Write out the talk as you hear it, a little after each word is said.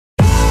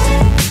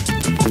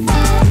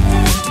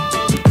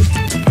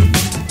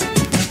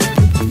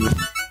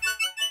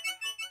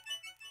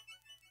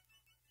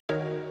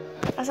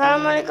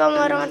Assalamualaikum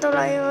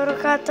warahmatullahi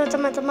wabarakatuh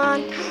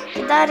teman-teman.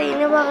 Kita hari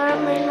ini bakalan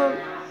main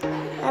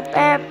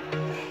FF.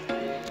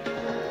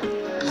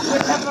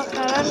 Kita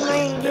bakalan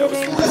main di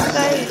range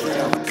guys.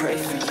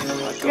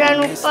 Jangan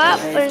lupa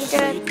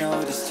pencet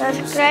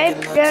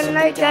subscribe dan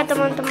like ya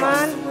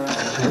teman-teman.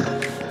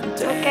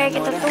 Oke,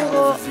 kita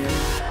tunggu.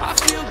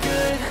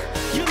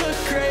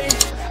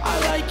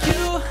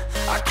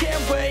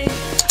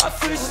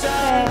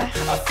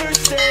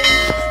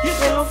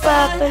 Jangan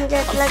lupa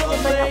pencet like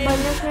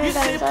banyak-banyaknya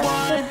dan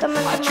subscribe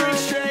teman-teman.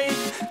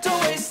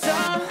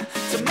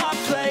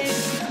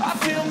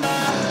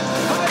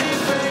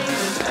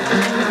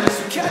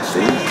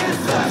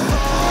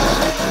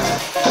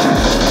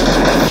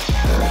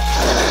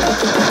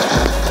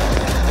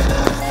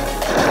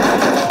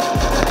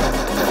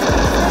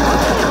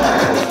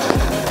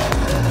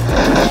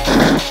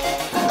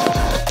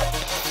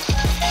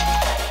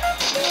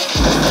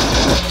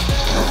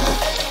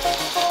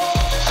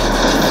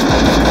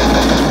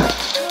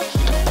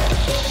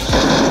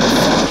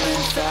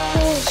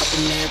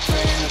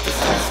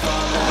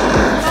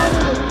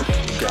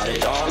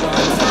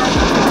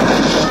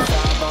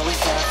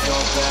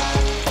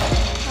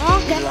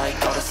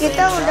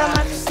 Kita udah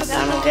masuk ke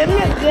dalam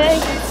gamenya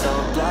guys.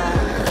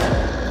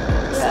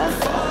 Ya.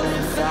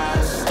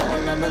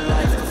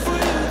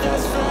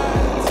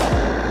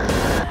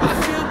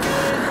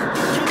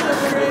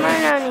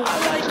 Gimana nih?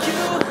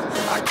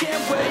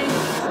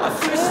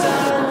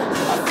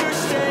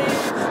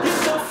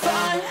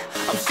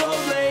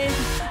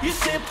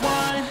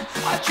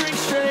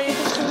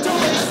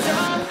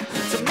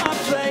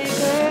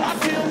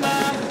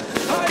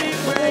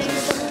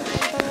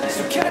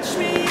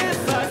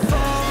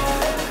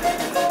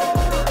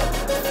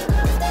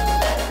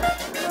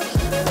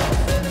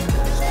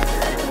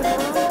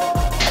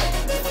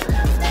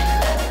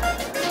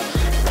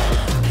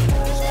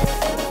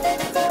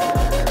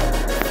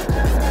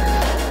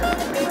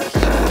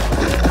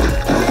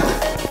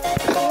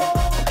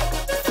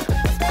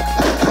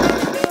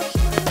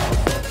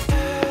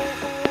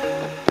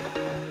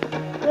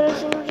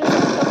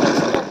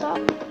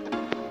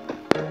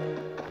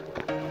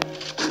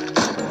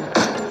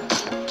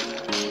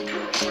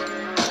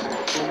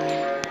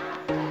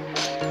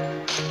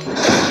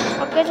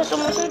 Oke, satu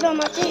musuh udah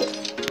mati.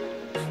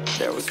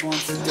 There was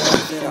once a day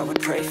that I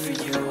would pray for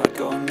you. I'd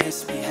go and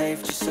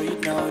misbehave just so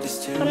you'd notice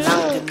too.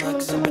 Taking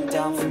looks up and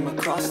down from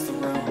across the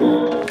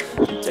room.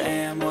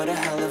 Damn, what a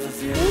hell of a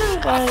view.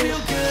 I feel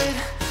good,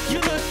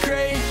 you look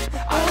great.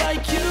 I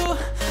like you,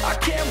 I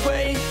can't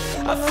wait.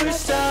 A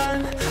first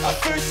time, a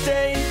first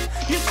date.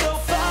 You're so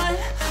fine,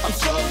 I'm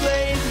so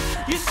late.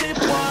 You sip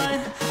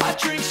wine, I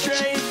drink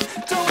straight.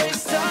 Don't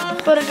waste time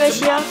to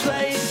my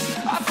place.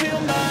 I feel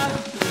my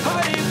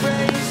heart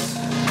erase.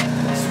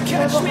 So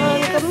catch me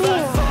if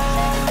I fall.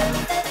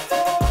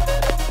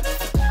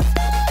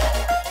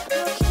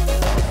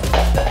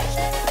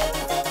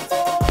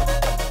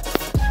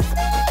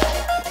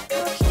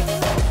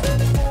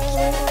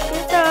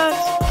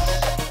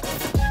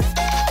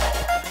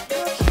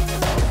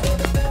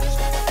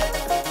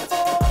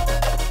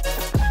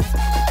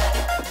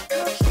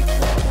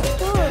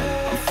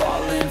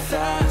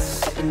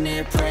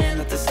 Praying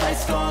that this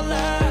night's gonna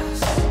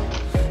last.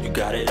 You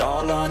got it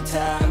all on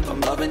tap. I'm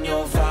loving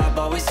your vibe,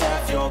 always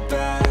have your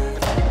back.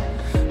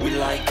 We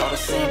like all the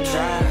same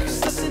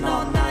tracks. Listen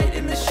all night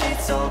in the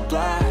sheets all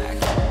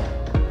black.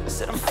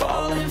 Said I'm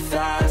falling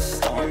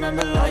fast. Don't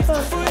remember life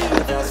before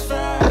you, that's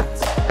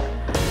fact.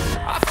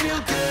 I feel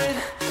good,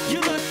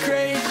 you look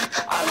great.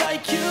 I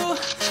like you,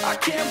 I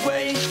can't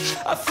wait.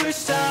 A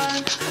first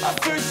time, a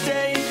first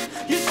date.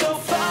 You're so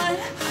fine,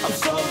 I'm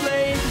so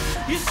late.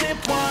 You sip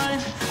wine,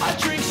 I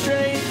drink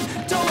straight.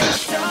 Don't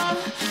waste time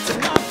to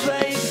my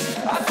place.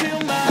 I feel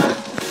my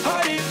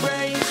heart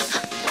erase.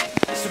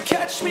 So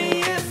catch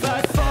me if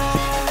I fall.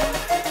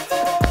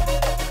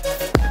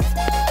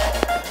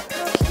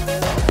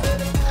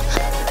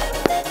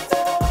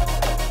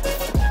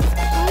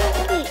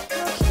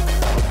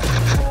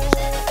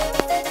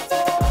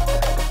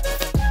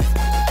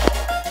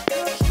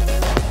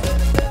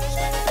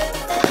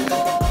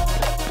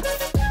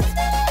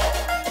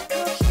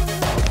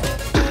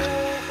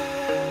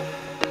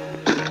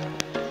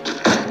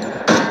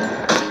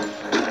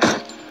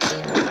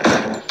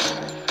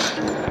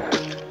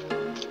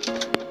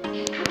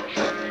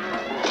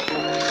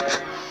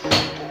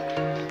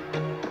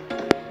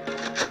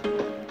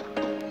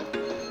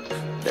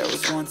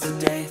 Once a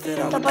day that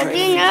I would pray for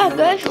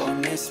you. Go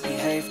and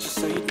misbehave just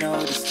so you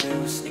notice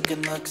too.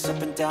 Sneaking looks up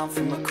and down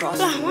from across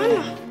the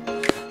room.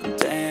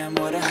 Damn,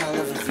 what a hell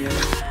of a view.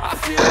 I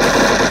feel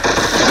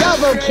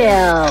double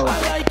kill. I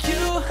like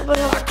you,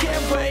 I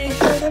can't wait.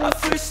 A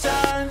first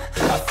time,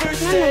 a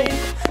first date.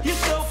 You're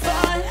so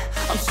fine,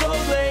 I'm so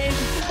late.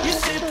 You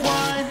sip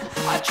wine,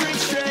 I drink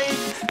straight.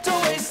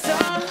 Don't waste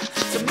time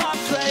to my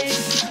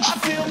place. I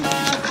feel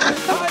my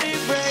heart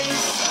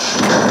erase.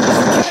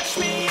 So catch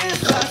me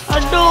if I fall.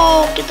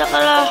 Aduh, kita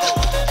kalah.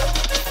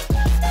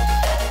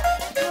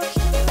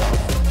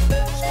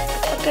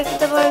 Oke,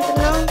 kita paling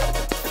tenang.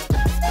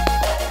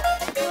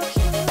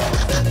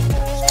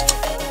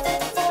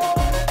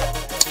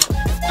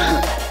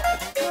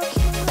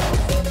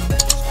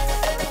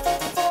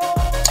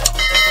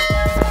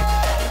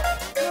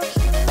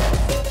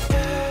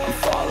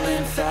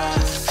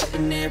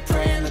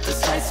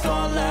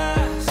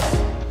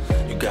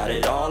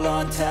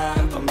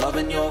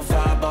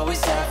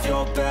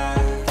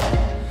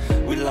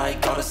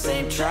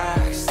 same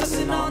tracks,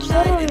 listen all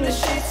night in the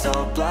sheets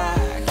all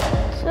black.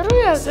 Seru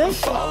ya guys.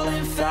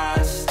 Falling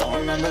fast, don't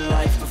remember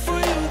life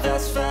before you,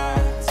 that's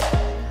facts.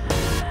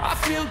 I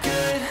feel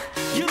good,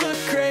 you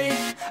look great,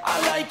 I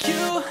like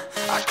you,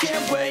 I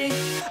can't wait.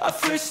 A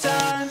first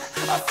time,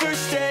 a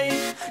first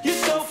date,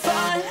 you're so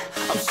fine,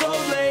 I'm so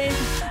late.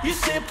 You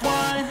sip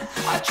wine,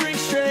 I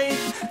drink straight,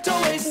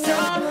 don't waste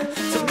time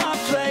to my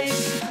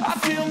place. I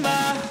feel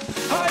my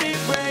heart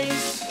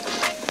erase,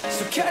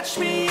 so catch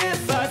me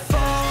if I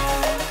fall.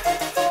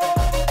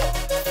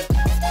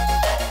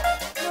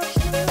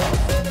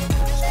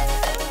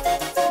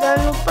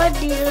 Jangan lupa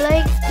di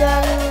like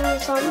dan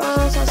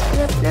sama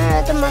subscribe-nya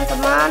ya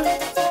teman-teman.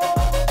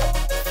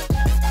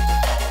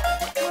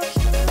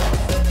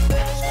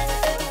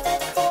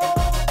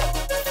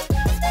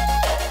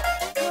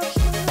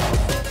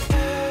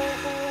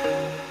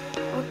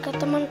 Oke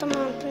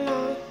teman-teman,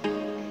 tenang.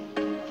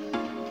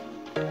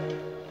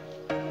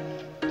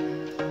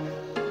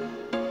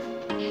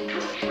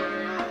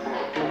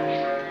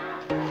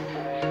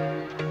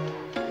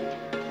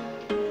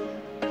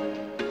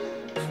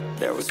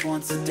 There was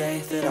once a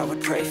day that I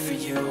would pray for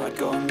you. I'd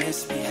go and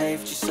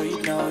misbehave just so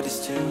you'd notice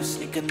too.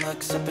 Sneaking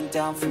looks up and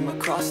down from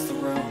across the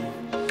room.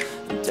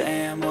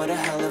 Damn, what a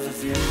hell of a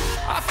view.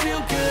 I feel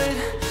good,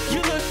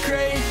 you look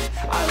great,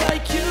 I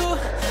like you,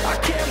 I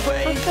can't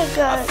wait.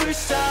 A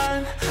first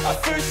time, a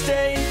first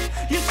date,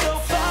 you're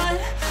so fine,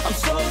 I'm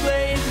so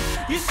late.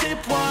 You sip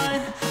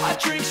wine, I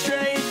drink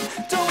straight,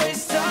 don't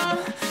waste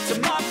time to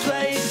my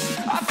place.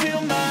 I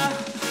feel my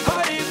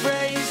heart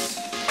erase,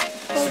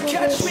 so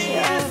catch me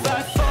if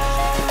I fall.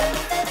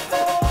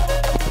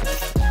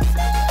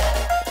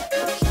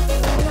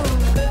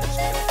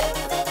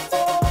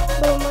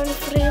 Bermain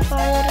Free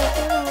Fire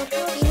itu harus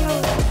tenang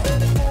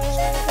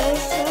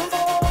guys ya.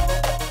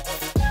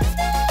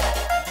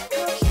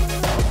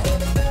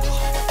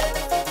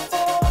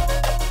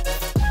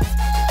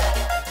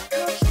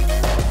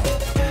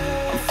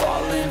 I'm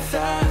falling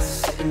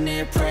fast, sitting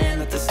here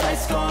praying that this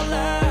night's gonna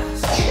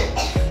last.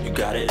 You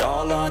got it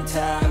all on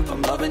tap,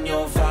 I'm loving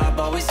your vibe,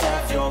 always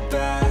have your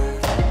back.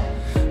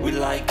 We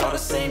like all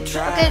the same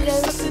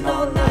tracks, listen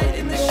all night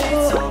in the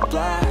sheets all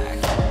black.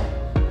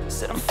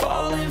 Said I'm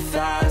falling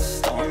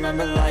fast, don't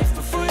remember life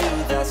before you,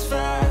 that's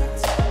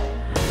facts.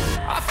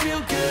 I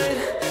feel good,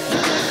 you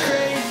look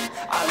great,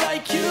 I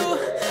like you,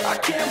 I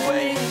can't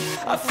wait.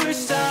 A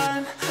first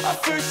time, a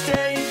first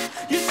date,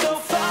 you're so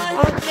fine.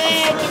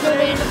 Oke, kita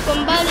udah hidup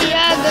kembali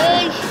ya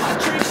guys. I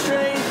drink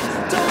straight,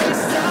 don't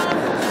waste time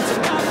to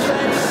my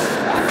place.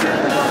 I feel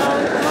low,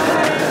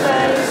 my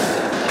face.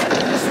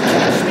 So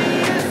catch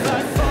me if I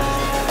fall.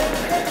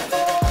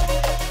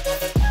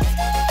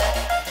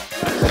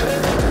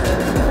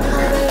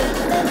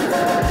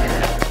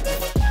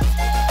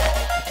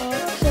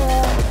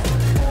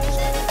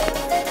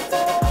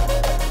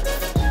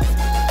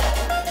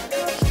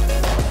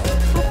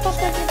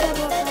 Apakah kita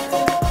bakal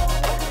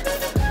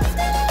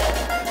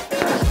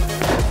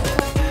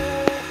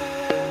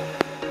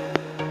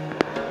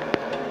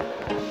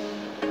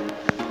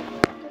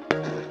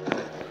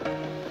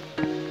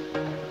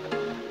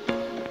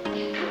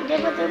dia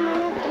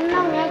bagaimana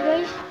tenang ya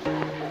guys.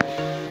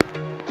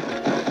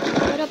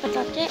 Dia dapat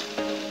sate.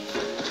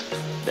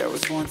 There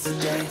was once a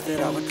day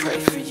that I would pray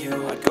for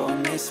you. I'd go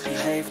and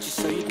misbehave just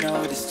so you'd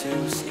notice too.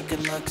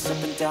 Sneaking looks up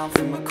and down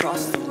from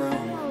across the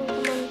room.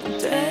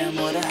 Damn,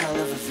 what a hell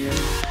of a view.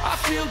 I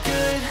feel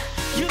good,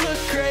 you look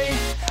great,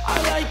 I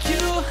like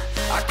you,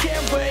 I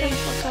can't wait.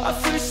 A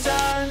first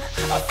time,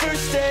 a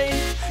first date,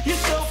 you're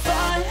so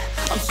fine,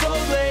 I'm so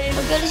late.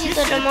 Oke, di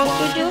situ ada Mark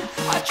 7.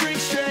 I drink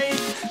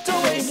straight, don't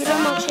waste Kira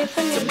Mark time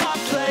 7 ya. to my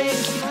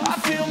place. I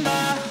feel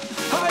my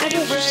heart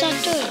Aduh, susah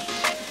erase, tuh.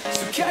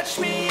 so catch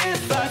me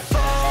if I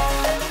fall.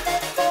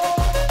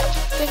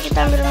 Oke,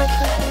 kita ambil Mark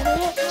 7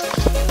 dulu ya.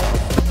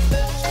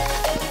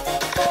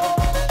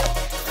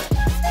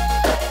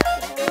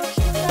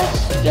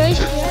 Guys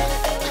ya.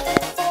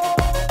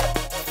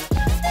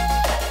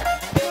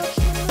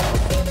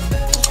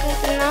 Oke,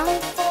 tenang.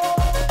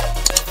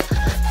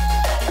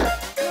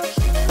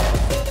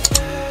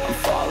 I'm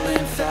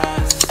falling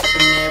fast,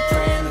 sitting here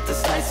praying that this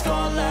night's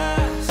gonna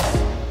last.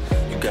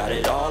 You got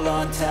it all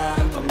on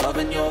tap, I'm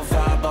loving your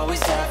vibe,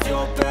 always have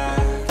your back.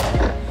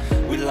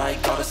 We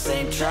like all the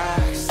same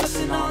tracks,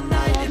 listen all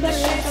night in the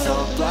sheets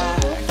all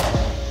black.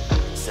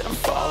 Said I'm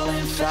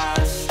falling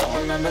fast, don't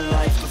remember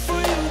life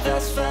before you,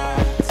 that's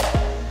facts.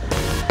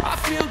 I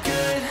feel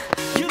good,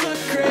 you look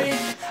great,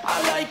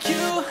 I like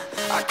you,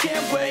 I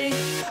can't wait.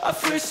 A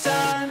first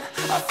time,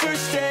 a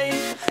first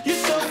date, you're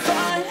so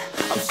fine,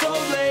 I'm so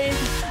late.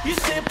 You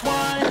sip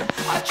wine,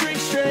 I drink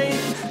straight,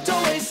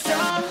 don't waste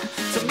time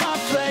to my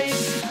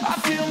place. I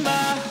feel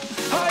my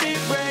heart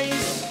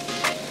erase,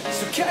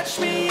 so catch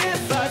me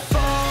if I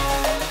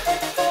fall.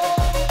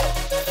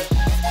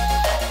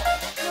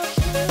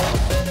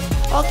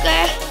 Oke.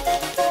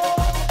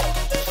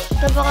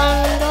 Udah bakalan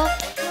ngendok.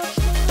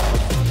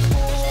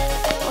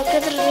 Oke,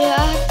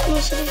 terlihat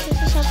musuh di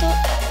situ satu.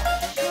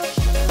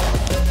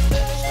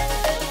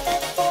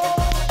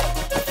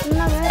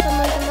 Tenang ya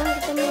teman-teman,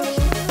 kita mau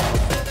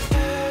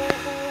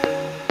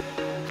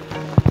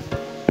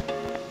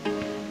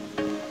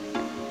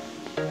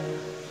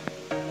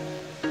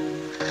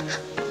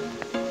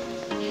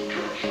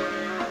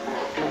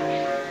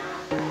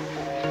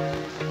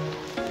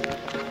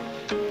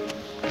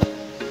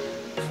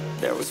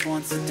There was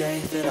once a day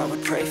that I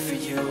would pray for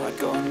you. I'd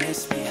go and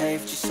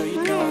misbehave just so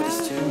you'd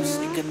notice too.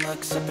 Sneaking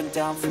looks up and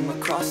down from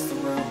across the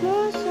room.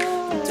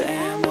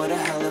 Damn, what a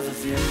hell of a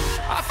view.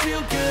 I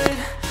feel good,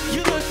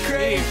 you look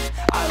great,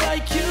 I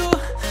like you,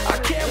 I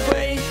can't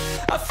wait.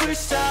 A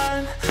first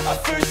time, a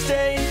first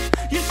date,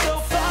 you're so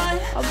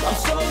fine, I'm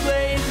so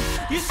late.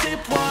 You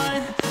sip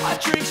wine, I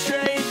drink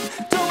straight,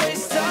 don't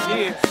waste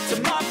time to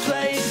my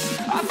place.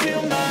 I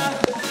feel my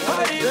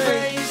heart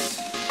erase,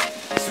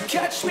 so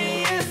catch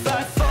me if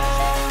I fall.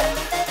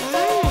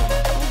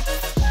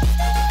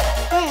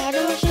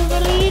 Ada mesin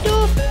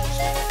berhidup.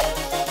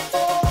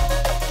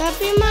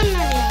 Tapi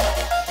mana dia?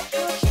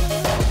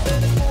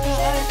 Gak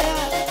ada.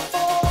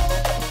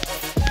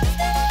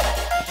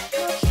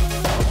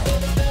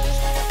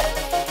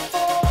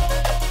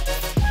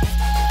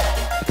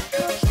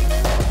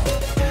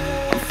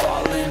 I'm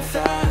falling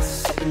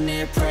fast, sitting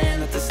here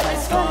praying that this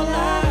night's gonna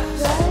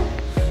last.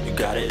 You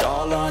got it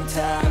all on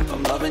tap,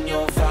 I'm loving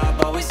your vibe,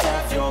 always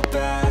have your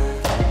back.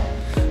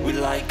 We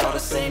like all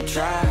the same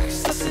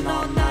tracks, listen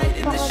all night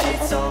in the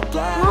sheets all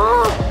black.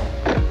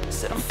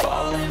 Said I'm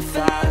falling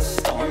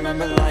fast, don't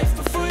remember life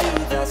before you,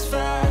 that's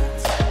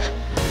facts.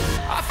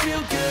 I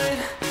feel good,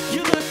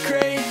 you look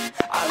great,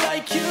 I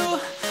like you,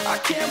 I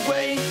can't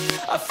wait.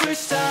 A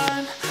first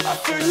time, a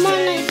first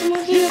date,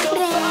 you're so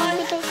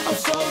fine, I'm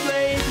so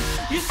late.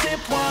 You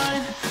sip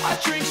wine, I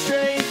drink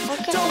straight,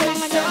 don't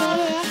waste time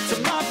to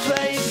my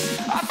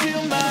place. I feel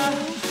my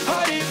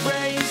heart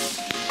erase,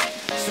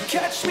 so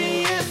catch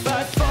me if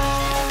I fall.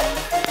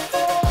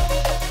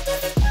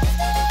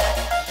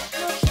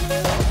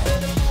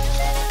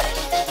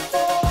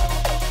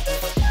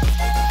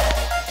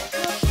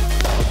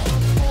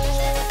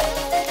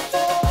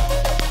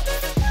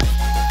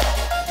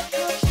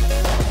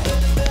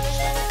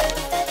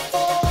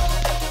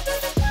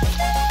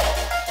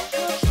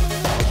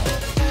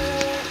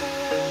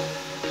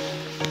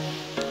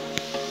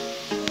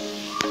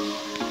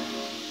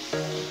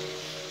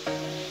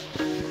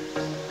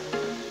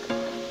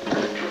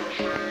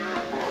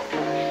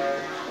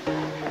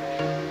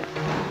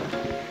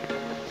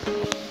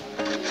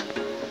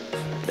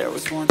 There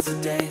was once a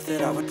day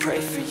that I would pray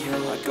for you.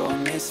 I'd go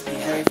and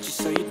misbehave just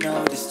so you'd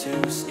notice too.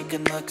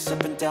 Sneaking looks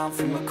up and down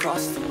from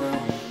across the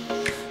room.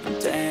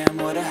 Damn,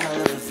 what a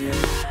hell of a view.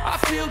 I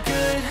feel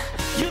good,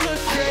 you look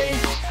great,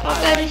 I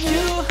like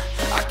you,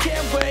 I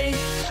can't wait.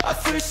 A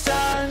first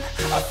time,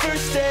 a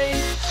first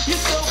date, you're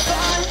so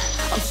fine,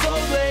 I'm so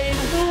late.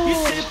 You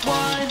sip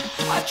wine,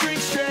 I drink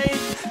straight,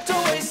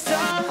 don't waste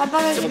time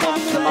to my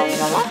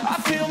place. I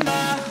feel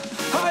my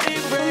heart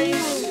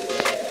erase,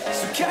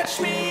 so catch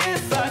me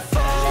if I fall.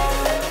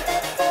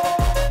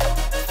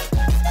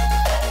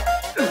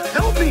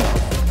 Help me!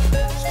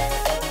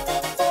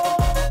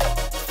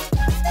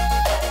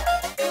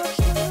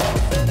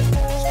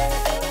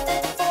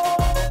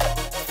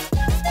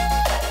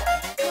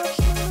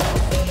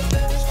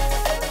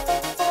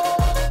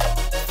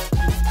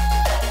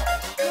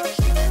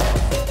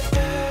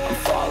 I'm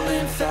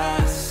falling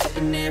fast,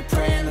 sitting here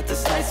praying that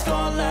this night's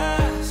gonna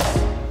last.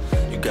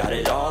 You got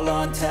it all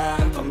on tap,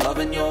 I'm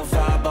loving your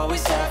vibe,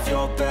 always have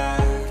your back.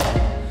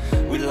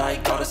 We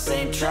like all the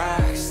same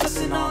tracks,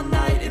 listen all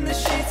night in the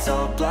sheets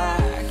all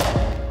black.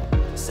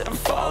 Said I'm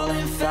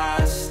falling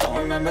fast, don't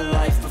remember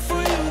life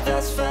before you,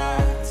 that's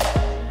facts.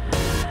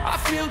 I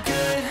feel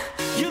good,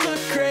 you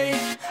look great,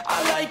 I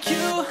like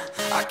you,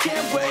 I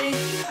can't wait.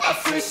 A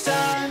first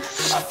time,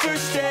 a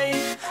first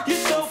date,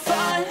 you're so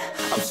fine,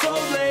 I'm so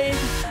late.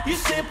 You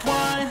sip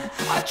wine,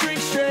 I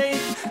drink straight,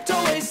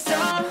 don't waste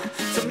time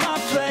to my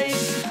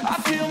place. I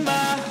feel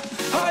my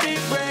heart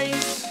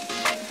erase,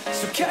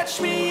 so catch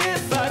me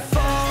if I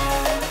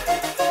fall.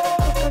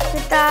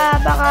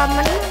 Kita bakal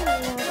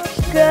menang,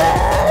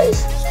 guys.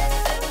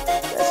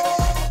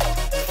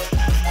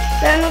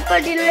 Jangan lupa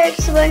di like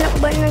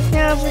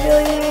sebanyak-banyaknya video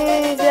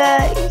ini,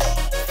 guys.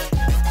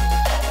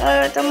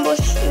 Kalau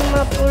tembus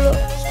 10.000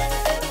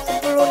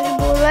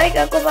 like,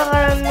 aku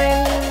bakalan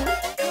main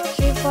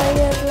Free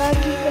Fire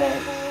lagi,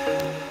 guys.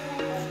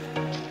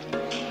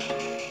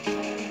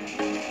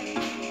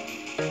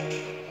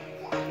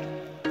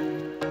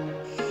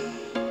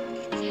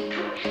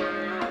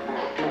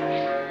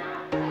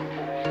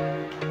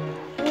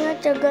 Ingat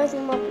ya guys,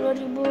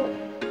 50.000.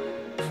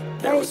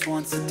 There was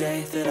once a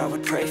day that I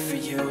would pray for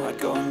you. I'd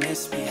go and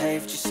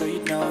misbehave just so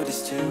you'd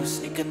notice too.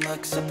 Sneaking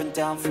looks up and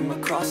down from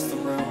across the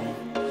room.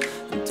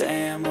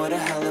 Damn, what a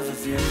hell of a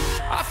view.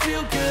 I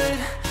feel good,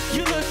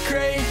 you look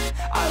great,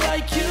 I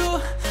like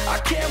you,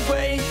 I can't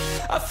wait.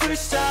 A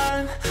first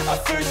time, a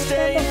first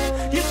date,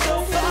 you're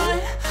so fine,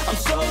 I'm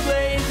so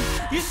late.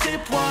 You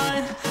sip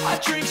wine, I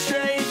drink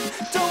straight,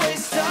 don't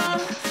waste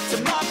time to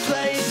my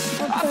place.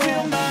 I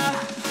feel my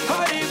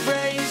heart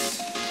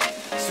erase,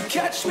 so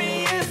catch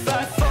me if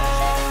I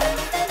fall.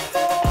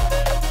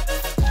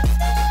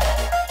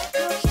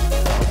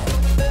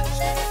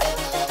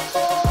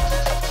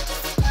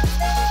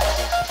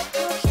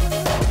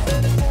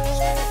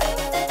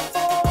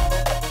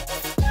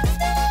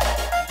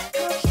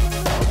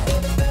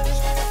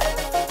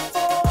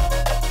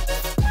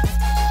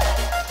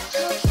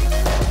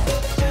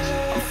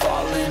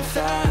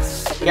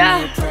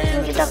 Ya,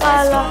 kita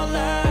kalah.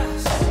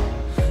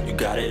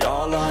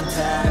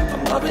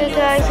 Oke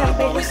guys,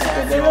 sampai di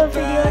situ dulu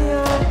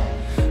videonya.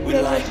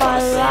 Jangan lupa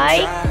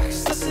like,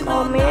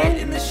 comment,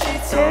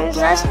 dan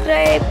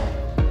subscribe.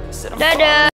 Dadah.